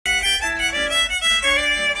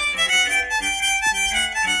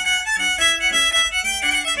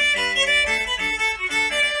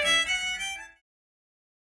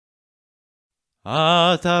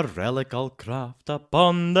At a relical craft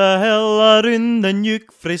upon the hill, around the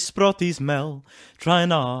neuk frae Sprotty's mill,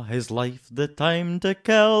 trying a' his life the time to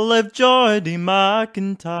kill, lived Geordie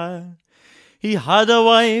McIntyre. He had a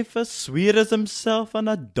wife as sweet as himself, and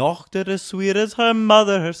a dochter as sweet as her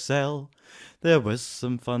mother hersel. There was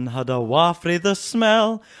some fun, had a wa frae the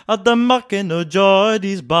smell, at the muckin o'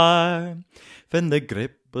 Geordie's Byre. When the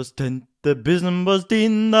grip was tint, the bosom was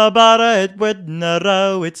deen, the barra it widna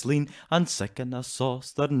row its lean, and siccan a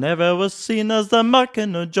sauce there never was seen as the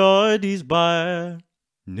muckin o' Geordie's Byre.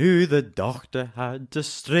 Now the dochter had to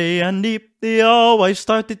stray and leap, the auld wife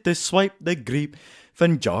started to swipe the greep,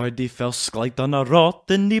 when Geordie fell sklyte on a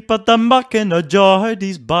rotten heap at the muckin o'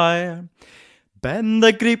 Geordie's Byre. Ben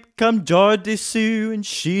the greep come Geordie Sue, and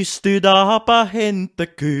she stood up ahint the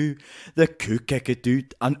coo. The coo kicked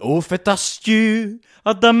out and off it a stew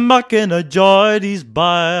at the muckin o' Geordie's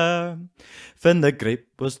Byre. When the grape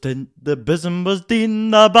was tint, the bosom was deen,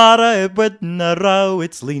 the barra it widna row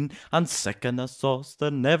its lean, and siccan a sauce there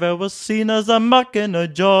never was seen as the muckin o'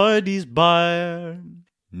 Geordie's Byre.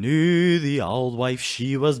 Now the auld wife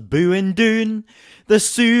she was bowing doon, the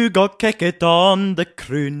Sue got kicked on the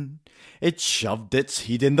croon. It shoved its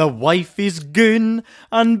head in the wifey's goon,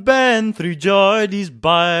 and ben through Geordie's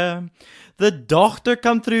Byre. The dochter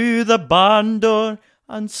come through the barn door,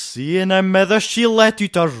 and seeing her mither she let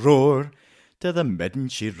out a roar. To the midden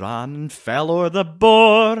she ran and fell o'er the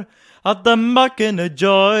bore, at the muckin o'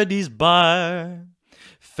 Geordie's Byre.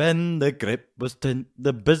 When the grip was tint,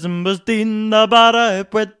 the bosom was deen, the barra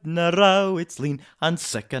it widna row its lean, and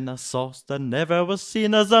siccan a sauce there never was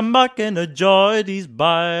seen as the muckin o' Geordie's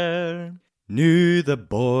Byre. Now the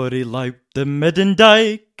bory louped the midden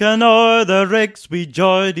dyke, and o'er the rigs wi'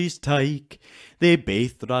 Geordie's tyke. They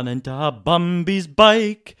baith ran into a bumby's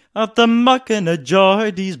bike, at the muckin o'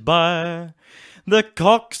 Geordie's Byre. The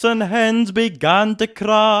cocks and hens began to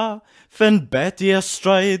craw, when Betty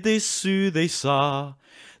astride they Sue they saw.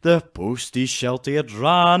 The postie sheltered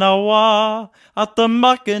ran awa, at the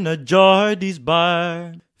muckin o' Geordie's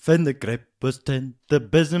Byre. When the grip was tint, the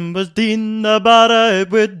bosom was deen, the barra it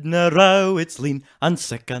widna row its lean, and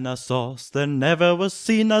siccan a sauce there never was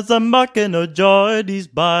seen as the muckin o' Geordie's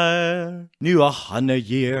Byre. Now 100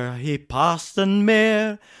 year he passed and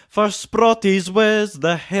mair, for Sprotty's whiz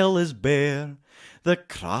the hill is bare. The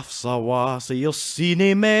crafts awa, so you'll see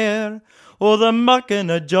nae mair o' the muckin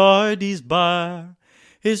o' Geordie's Byre.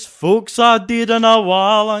 His folks are dead and a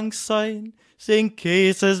wa lang syne, in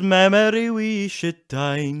case his memory we should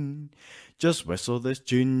tine. Just whistle this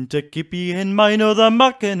tune to keep ye in mind o' the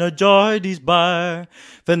muckin o' Geordie's Byre.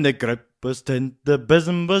 When the grip was tint, the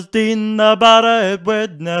bosom was deen, the barra it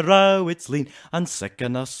widna row its lean, and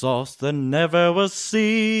siccan a sauce there never was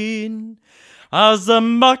seen as the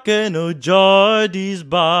muckin o' Geordie's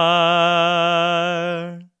Byre.